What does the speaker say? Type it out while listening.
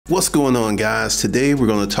What's going on, guys? Today we're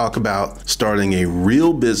going to talk about starting a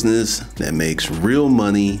real business that makes real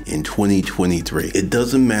money in 2023. It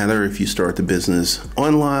doesn't matter if you start the business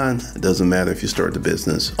online, it doesn't matter if you start the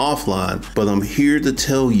business offline, but I'm here to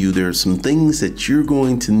tell you there's some things that you're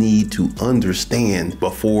going to need to understand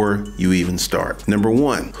before you even start. Number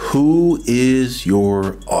one, who is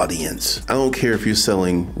your audience? I don't care if you're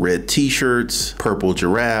selling red t-shirts, purple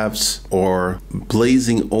giraffes, or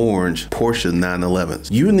blazing orange Porsche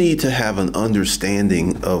 911s. You need to have an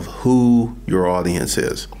understanding of who your audience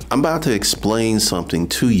is. I'm about to explain something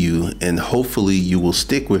to you, and hopefully you will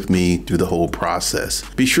stick with me through the whole process.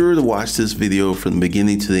 Be sure to watch this video from the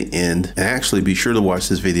beginning to the end, and actually be sure to watch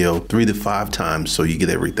this video 3 to 5 times so you get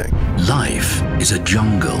everything. Life is a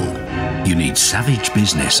jungle. You need savage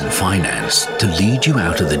business and finance to lead you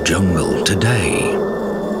out of the jungle today.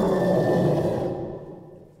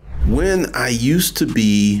 When I used to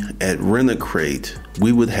be at Rent-A-Crate,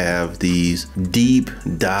 we would have these deep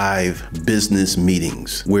dive business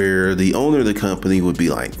meetings where the owner of the company would be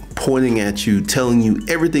like pointing at you, telling you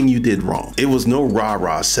everything you did wrong. It was no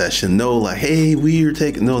rah-rah session, no like, hey, we're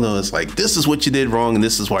taking, no, it's like, this is what you did wrong and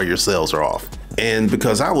this is why your sales are off. And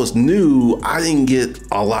because I was new, I didn't get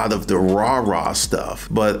a lot of the rah-rah stuff,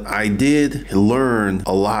 but I did learn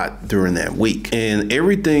a lot during that week. And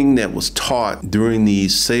everything that was taught during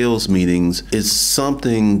these sales meetings is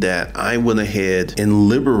something that I went ahead and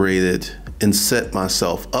liberated and set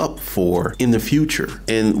myself up for in the future.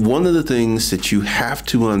 And one of the things that you have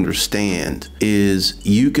to understand is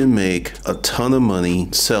you can make a ton of money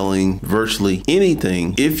selling virtually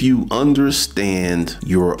anything if you understand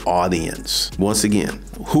your audience. Once again,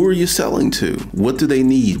 who are you selling to? What do they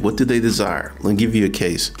need? What do they desire? Let me give you a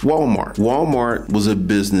case. Walmart. Walmart was a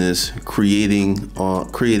business created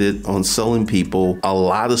on selling people a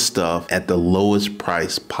lot of stuff at the lowest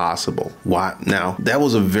price possible. Why? Now, that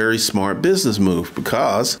was a very smart business move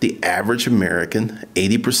because the average American,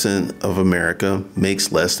 80% of America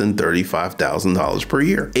makes less than $35,000 per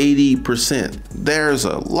year. 80%. There's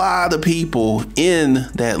a lot of people in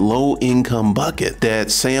that low income bucket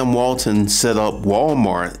that Sam Walton set up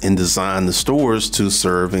Walmart and designed the stores to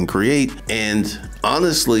serve and create. And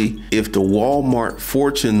honestly, if the Walmart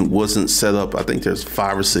fortune wasn't set up, I think there's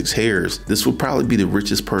 5 or 6 hairs, this would probably be the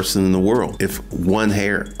richest person in the world if one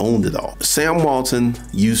hair owned it all. Sam Walton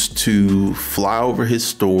used to fly over his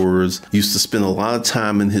stores, used to spend a lot of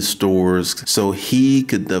time in his stores so he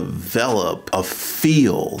could develop a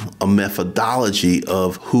feel, a methodology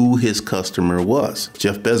of who his customer was.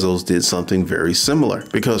 Jeff Bezos did something very similar,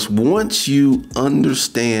 because once you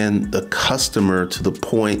understand the customer to the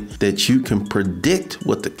point that you can predict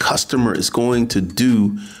what the customer is going to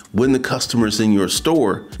do when the customer is in your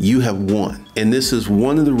store, you have won. And this is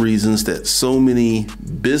one of the reasons that so many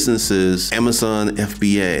businesses, Amazon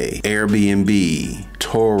FBA, Airbnb,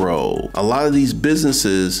 Toro, a lot of these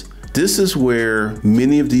businesses, this is where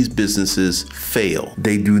many of these businesses fail.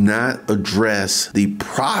 They do not address the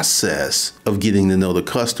process of getting to know the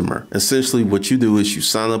customer. Essentially, what you do is you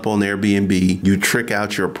sign up on Airbnb, you trick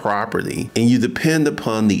out your property, and you depend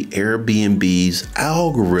upon the Airbnb's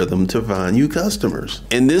algorithm to find you customers.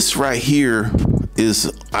 And this right here is,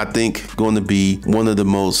 I think, going to be one of the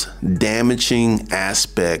most damaging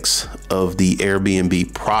aspects of the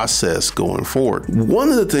Airbnb process going forward. One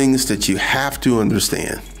of the things that you have to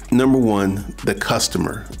understand, number one, the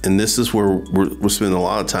customer. And this is where we're spending a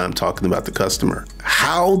lot of time talking about the customer.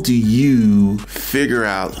 How do you figure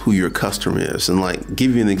out who your customer is? And like,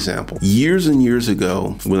 give you an example. Years and years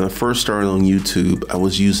ago, when I first started on YouTube, I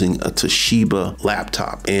was using a Toshiba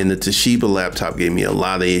laptop. And the Toshiba laptop gave me a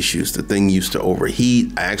lot of issues. The thing used to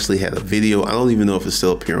overheat. I actually had a video, I don't even know if it's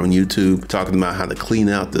still up here on YouTube, talking about how to clean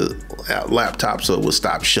out the laptop so it would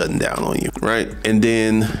stop shutting down on you, right? And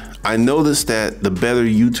then I noticed that the better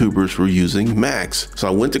YouTubers were using Macs. So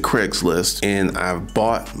I went to Craigslist and I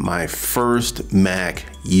bought my first Mac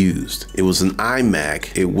used. It was an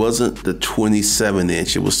iMac. It wasn't the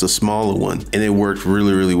 27-inch, it was the smaller one, and it worked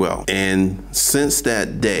really, really well. And since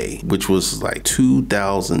that day, which was like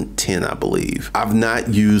 2010, I believe, I've not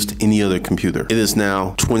used any other computer. It is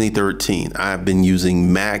now 2013. I've been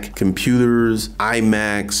using Mac computers,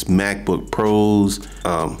 iMacs, MacBook Pros,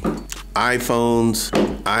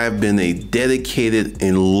 iPhones. I have been a dedicated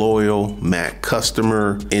and loyal Mac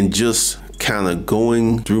customer, and just kind of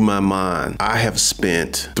going through my mind, I have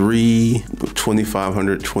spent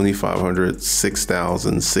 $2,500,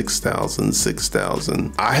 $6,000,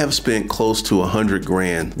 $6,000. I have spent close to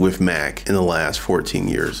 $100,000 with Mac in the last 14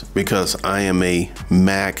 years because I am a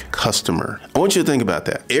Mac customer. I want you to think about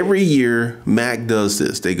that. Every year, Mac does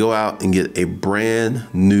this. They go out and get a brand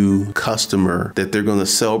new customer that they're going to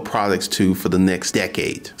sell products to for the next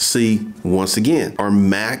decade. See, once again, are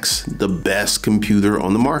Macs the best computer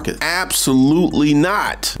on the market? Absolutely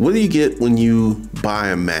not. What do you get when you buy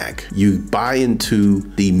a Mac? You buy into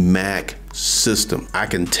the Mac system. I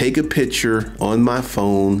can take a picture on my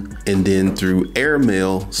phone and then through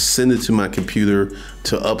airmail send it to my computer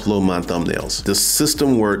to upload my thumbnails. The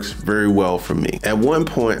system works very well for me. At one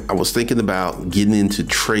point, I was thinking about getting into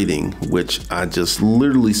trading, which I just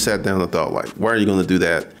literally sat down and thought, like, why are you gonna do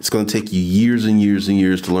that? It's gonna take you years and years and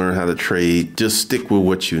years to learn how to trade. Just stick with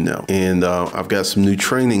what you know. And I've got some new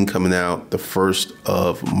training coming out the 1st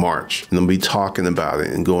of March, and I'll be talking about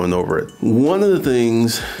it and going over it. One of the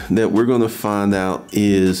things that we're gonna find out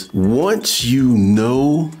is once you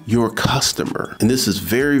know your customer, and this is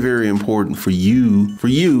very, very important for you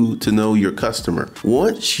to know your customer.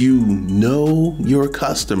 Once you know your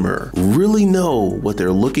customer, really know what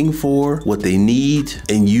they're looking for, what they need,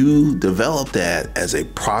 and you develop that as a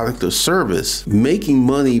product or service, making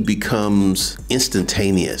money becomes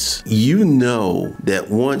instantaneous. You know that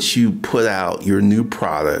once you put out your new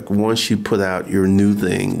product, once you put out your new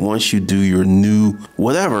thing, once you do your new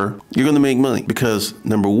whatever, you're gonna make money because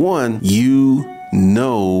number one, you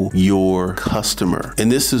know your customer.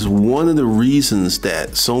 And this is one of the reasons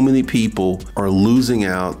that so many people are losing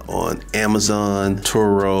out on Amazon,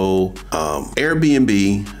 Turo,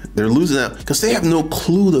 Airbnb. They're losing out because they have no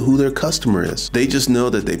clue to who their customer is. They just know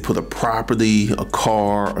that they put a property, a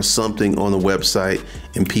car, or something on the website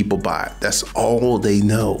and people buy it. That's all they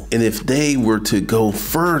know. And if they were to go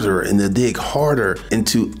further and to dig harder and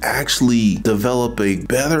to actually develop a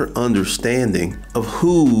better understanding of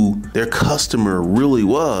who their customer really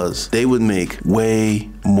was, they would make way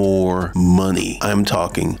more money. I'm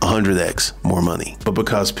talking 100x more money. But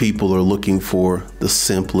because people are looking for the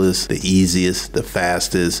simplest, the easiest, the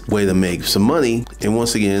fastest way to make some money, and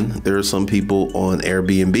once again, there are some people on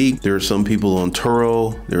Airbnb, there are some people on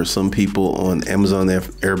Turo, there are some people on Amazon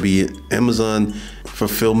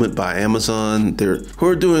Fulfillment by Amazon, who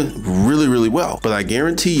are doing really, really well. But I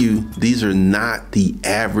guarantee you, these are not the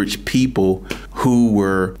average people who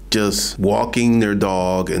were just walking their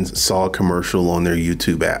dog and saw a commercial on their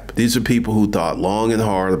YouTube app. These are people who thought long and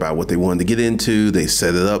hard about what they wanted to get into. They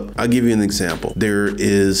set it up. I'll give you an example. There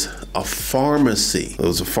is a pharmacy. There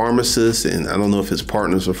was a pharmacist, and I don't know if his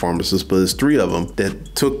partners are pharmacists, but there's 3 of them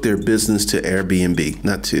that took their business to Airbnb,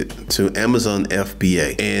 not to Amazon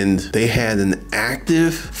FBA. And they had an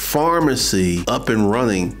active pharmacy up and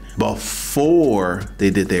running before they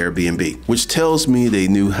did the Airbnb, which tells me they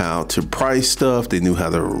knew how to price stuff, they knew how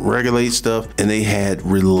to regulate stuff, and they had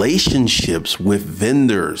relationships with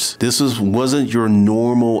vendors. This wasn't your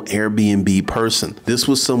normal Airbnb person. This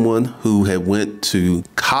was someone who had went to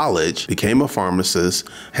college, became a pharmacist,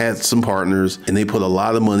 had some partners, and they put a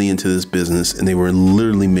lot of money into this business, and they were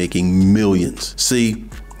literally making millions. See,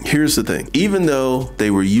 here's the thing. Even though they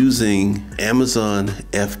were using Amazon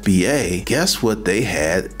FBA, guess what they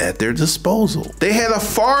had at their disposal? They had a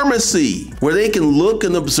pharmacy where they can look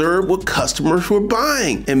and observe what customers were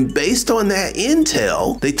buying. And based on that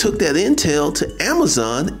intel, they took that intel to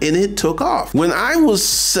Amazon and it took off. When I was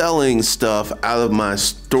selling stuff out of my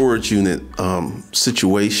storage unit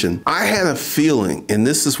situation, I had a feeling, and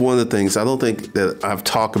this is one of the things I don't think that I've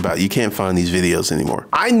talked about. You can't find these videos anymore.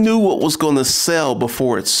 I knew what was going to sell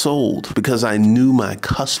before it sold because I knew my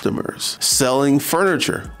customers. Selling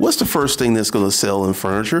furniture. What's the first thing that's going to sell in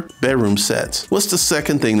furniture? Bedroom sets. What's the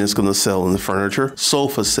second thing that's going to sell in the furniture?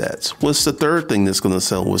 Sofa sets. What's the third thing that's going to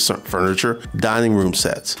sell with furniture? Dining room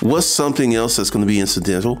sets. What's something else that's going to be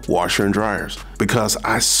incidental? Washer and dryers. Because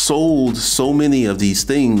I sold so many of these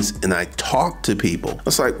things and I talked to people. I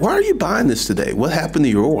was like, why are you buying this today? What happened to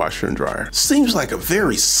your washer and dryer? Seems like a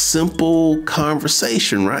very simple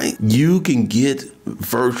conversation, right? You can get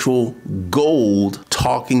virtual gold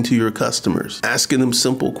talking to your customers, asking them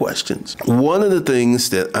simple questions. One of the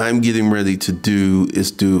things that I'm getting ready to do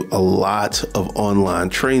is do a lot of online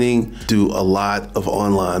training, do a lot of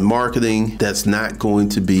online marketing that's not going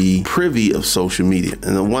to be privy of social media.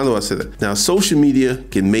 And why do I say that? Now, social media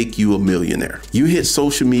can make you a millionaire. You hit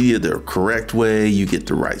social media the correct way, you get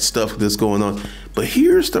the right stuff that's going on. But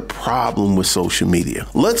here's the problem with social media.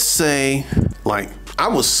 Let's say, like, I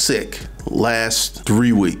was sick last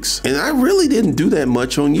 3 weeks, and I really didn't do that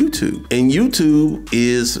much on YouTube. And YouTube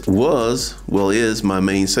is my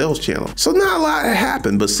main sales channel. So not a lot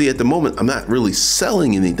happened, but see, at the moment, I'm not really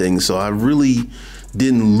selling anything. So I really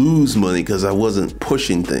didn't lose money because I wasn't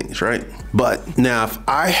pushing things, right? But now if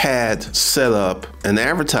I had set up an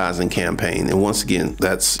advertising campaign, and once again,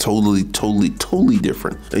 that's totally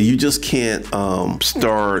different. You just can't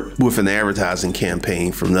start with an advertising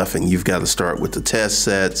campaign from nothing. You've got to start with the test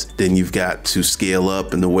sets. Then you've got to scale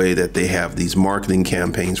up in the way that they have these marketing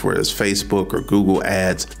campaigns, whether it's Facebook or Google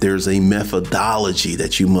ads. There's a methodology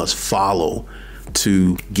that you must follow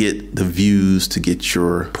to get the views, to get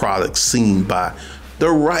your product seen by the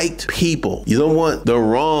right people. You don't want the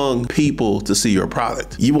wrong people to see your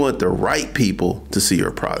product. You want the right people to see your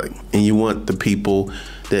product. And you want the people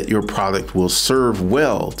that your product will serve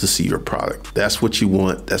well to see your product. That's what you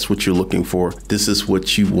want. That's what you're looking for. This is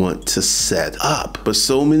what you want to set up. But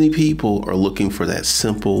so many people are looking for that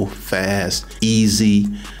simple, fast, easy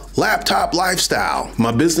laptop lifestyle.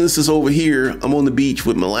 My business is over here. I'm on the beach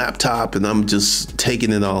with my laptop and I'm just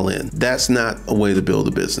taking it all in. That's not a way to build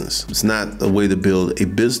a business. It's not a way to build a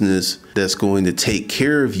business that's going to take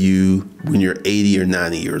care of you when you're 80 or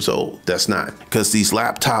 90 years old. That's not. Because these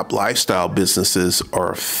laptop lifestyle businesses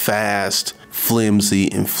are fast,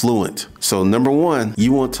 flimsy, and fluent. So number one,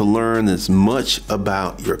 you want to learn as much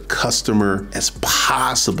about your customer as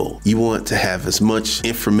possible. You want to have as much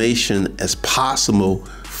information as possible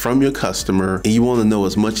from your customer, and you want to know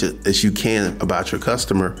as much as you can about your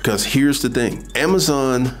customer. Because here's the thing,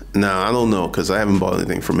 Amazon, now I don't know because I haven't bought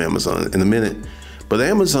anything from Amazon in a minute, but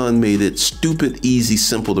Amazon made it stupid, easy,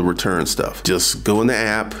 simple to return stuff. Just go in the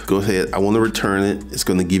app, go ahead, I want to return it. It's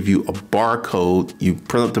going to give you a barcode. You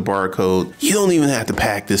print up the barcode. You don't even have to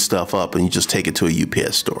pack this stuff up and you just take it to a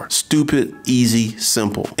UPS store. Stupid, easy,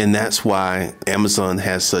 simple. And that's why Amazon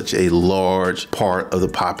has such a large part of the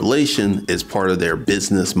population as part of their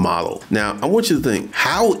business model. Now, I want you to think,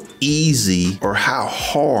 how easy or how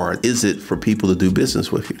hard is it for people to do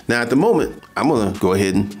business with you? Now, at the moment, I'm going to go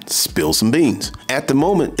ahead and spill some beans. At the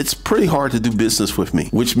moment, it's pretty hard to do business with me,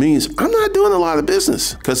 which means I'm not doing a lot of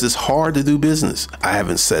business because it's hard to do business. I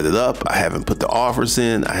haven't set it up. I haven't put the offers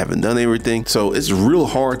in. I haven't done everything. So it's real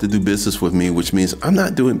hard to do business with me, which means I'm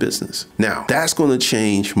not doing business. Now, that's going to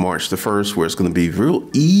change March the 1st, where it's going to be real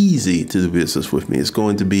easy to do business with me. It's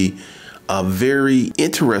going to be very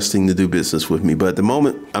interesting to do business with me. But at the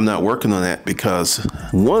moment, I'm not working on that because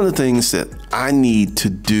one of the things that I need to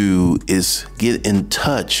do is get in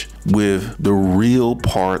touch with the real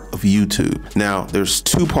part of YouTube. Now, there's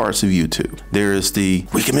two parts of YouTube. There's the,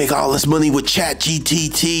 we can make all this money with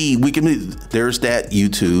ChatGPT. There's that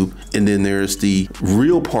YouTube. And then there's the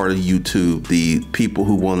real part of YouTube, the people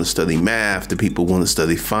who want to study math, the people who want to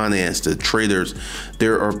study finance, the traders.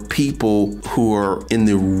 There are people who are in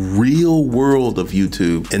the real world of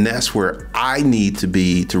YouTube. And that's where I need to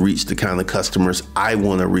be to reach the kind of customers I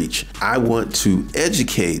want to reach. I want to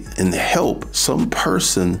educate and help some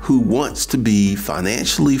person who wants to be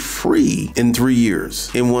financially free in 3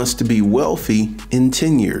 years and wants to be wealthy in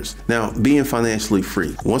 10 years. Now, being financially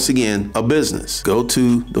free, once again, a business. Go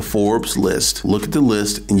to the Forbes list, look at the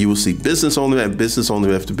list, and you will see business owner after business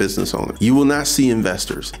owner after business owner. You will not see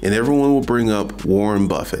investors, and everyone will bring up Warren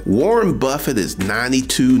Buffett. Warren Buffett is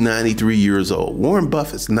 92, 93 years old. Warren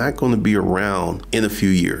Buffett's not going to be around in a few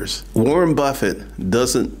years. Warren Buffett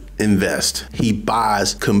doesn't invest. He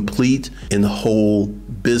buys complete and whole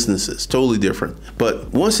businesses, totally different. But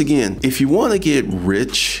once again, if you want to get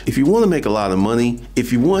rich, if you want to make a lot of money,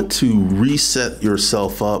 if you want to reset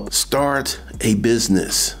yourself up, start a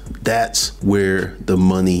business. That's where the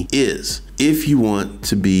money is. If you want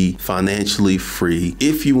to be financially free,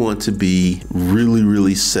 if you want to be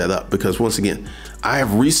really set up, because once again, I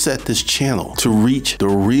have reset this channel to reach the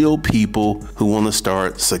real people who want to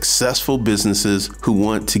start successful businesses, who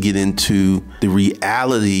want to get into the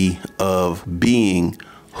reality of being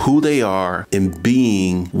who they are and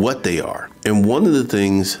being what they are. And one of the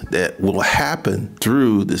things that will happen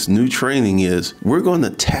through this new training is we're going to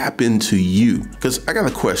tap into you. Because I got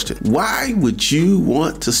a question. Why would you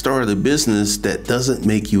want to start a business that doesn't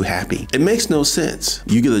make you happy? It makes no sense.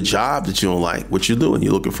 You get a job that you don't like. What you're doing,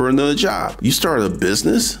 you're looking for another job. You start a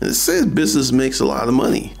business. It says business makes a lot of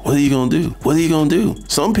money. What are you going to do? What are you going to do?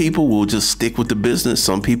 Some people will just stick with the business.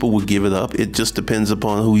 Some people will give it up. It just depends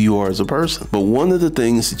upon who you are as a person. But one of the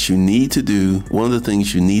things that you need to do, one of the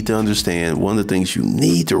things you need to understand, one of the things you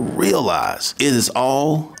need to realize, it is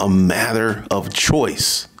all a matter of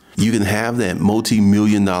choice. You can have that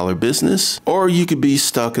multi-million-dollar business, or you could be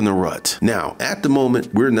stuck in a rut. Now, at the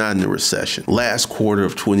moment, we're not in a recession. Last quarter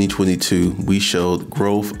of 2022, we showed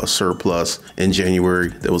growth, a surplus. In January,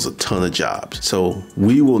 there was a ton of jobs. So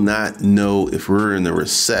we will not know if we're in a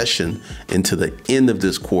recession until the end of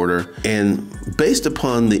this quarter. And based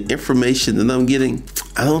upon the information that I'm getting,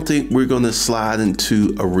 I don't think we're going to slide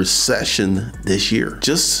into a recession this year.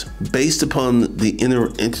 Just based upon the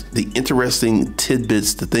interesting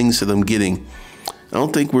tidbits, the things that I'm getting, I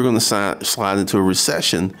don't think we're going to slide into a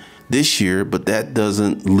recession this year, but that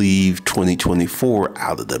doesn't leave 2024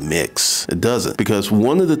 out of the mix. It doesn't, because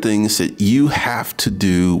one of the things that you have to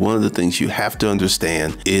do, one of the things you have to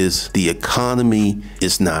understand is the economy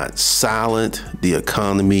is not silent. The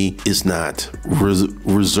economy is not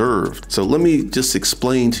reserved. So let me just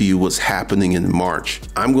explain to you what's happening in March.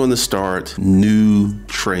 I'm going to start new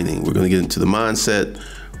training. We're going to get into the mindset.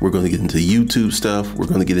 We're going to get into YouTube stuff. We're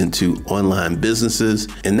going to get into online businesses.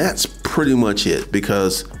 And that's pretty much it,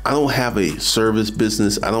 because I don't have a service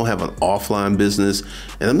business. I don't have an offline business.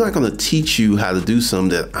 And I'm not going to teach you how to do something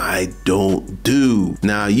that I don't do.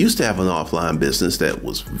 Now, I used to have an offline business that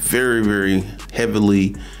was very, very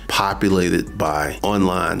heavily populated by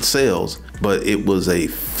online sales, but it was a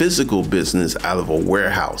physical business out of a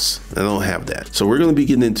warehouse. I don't have that. So we're going to be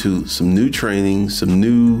getting into some new training, some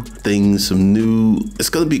new things, it's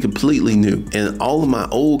going to be completely new. And all of my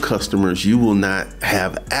old customers, you will not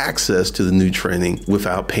have access to the new training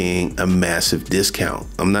without paying a massive discount.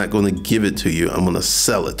 I'm not going to give it to you. I'm going to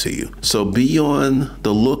sell it to you. So be on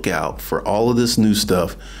the lookout for all of this new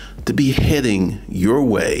stuff to be heading your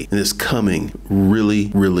way, and it's coming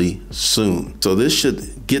really, really soon. So this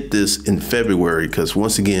should get this in February, because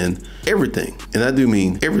once again, everything, and I do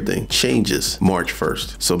mean everything, changes March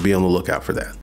 1st. So be on the lookout for that.